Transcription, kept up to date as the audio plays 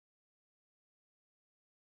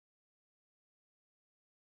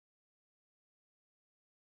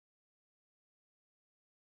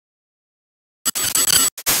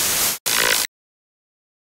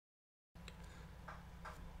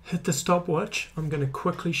hit the stopwatch. I'm going to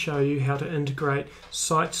quickly show you how to integrate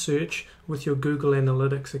site search with your Google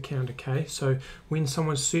Analytics account, okay? So when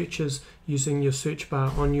someone searches using your search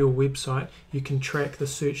bar on your website, you can track the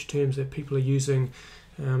search terms that people are using,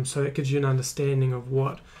 so it gives you an understanding of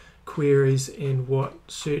what queries and what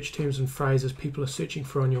search terms and phrases people are searching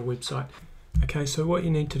for on your website. Okay, so what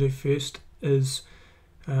you need to do first is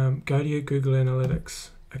go to your Google Analytics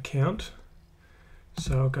account.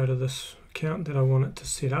 So I'll go to this account that I want it to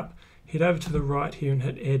set up. Head over to the right here and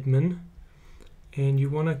hit admin, and you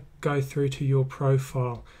want to go through to your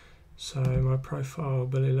profile. So my profile,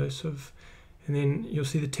 Billy Elusive, and then you'll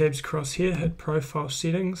see the tabs across here. Hit profile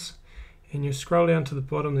settings, and you scroll down to the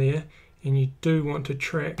bottom there, and you do want to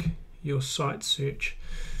track your site search.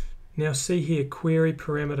 Now see here, query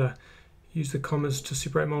parameter. Use the commas to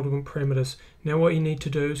separate multiple parameters. Now what you need to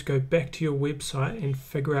do is go back to your website and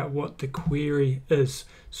figure out what the query is.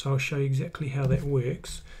 So I'll show you exactly how that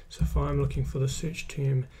works. So if I'm looking for the search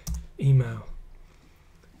term email,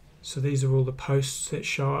 so these are all the posts that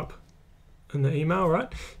show up in the email, right?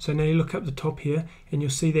 So now you look up the top here and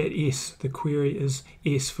you'll see that S, the query is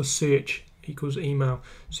S for search equals email.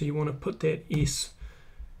 So you want to put that S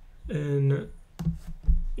in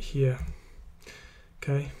here,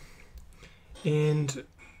 okay? And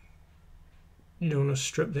you want to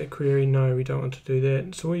strip that query. No, we don't want to do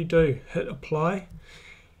that. So what you do, hit apply,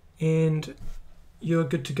 and you're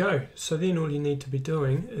good to go. So then all you need to be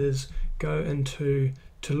doing is go into,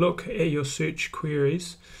 to look at your search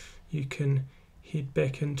queries, you can head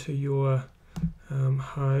back into your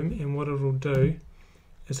home, and what it'll do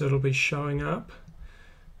is it'll be showing up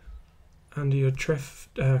under your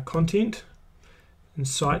content and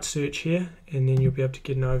site search here, and then you'll be able to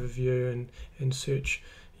get an overview and search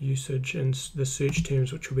usage and the search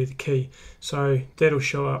terms, which will be the key. So that'll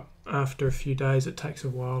show up after a few days. It takes a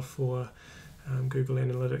while for Google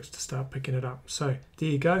Analytics to start picking it up. So there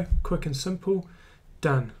you go, quick and simple,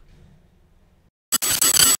 done.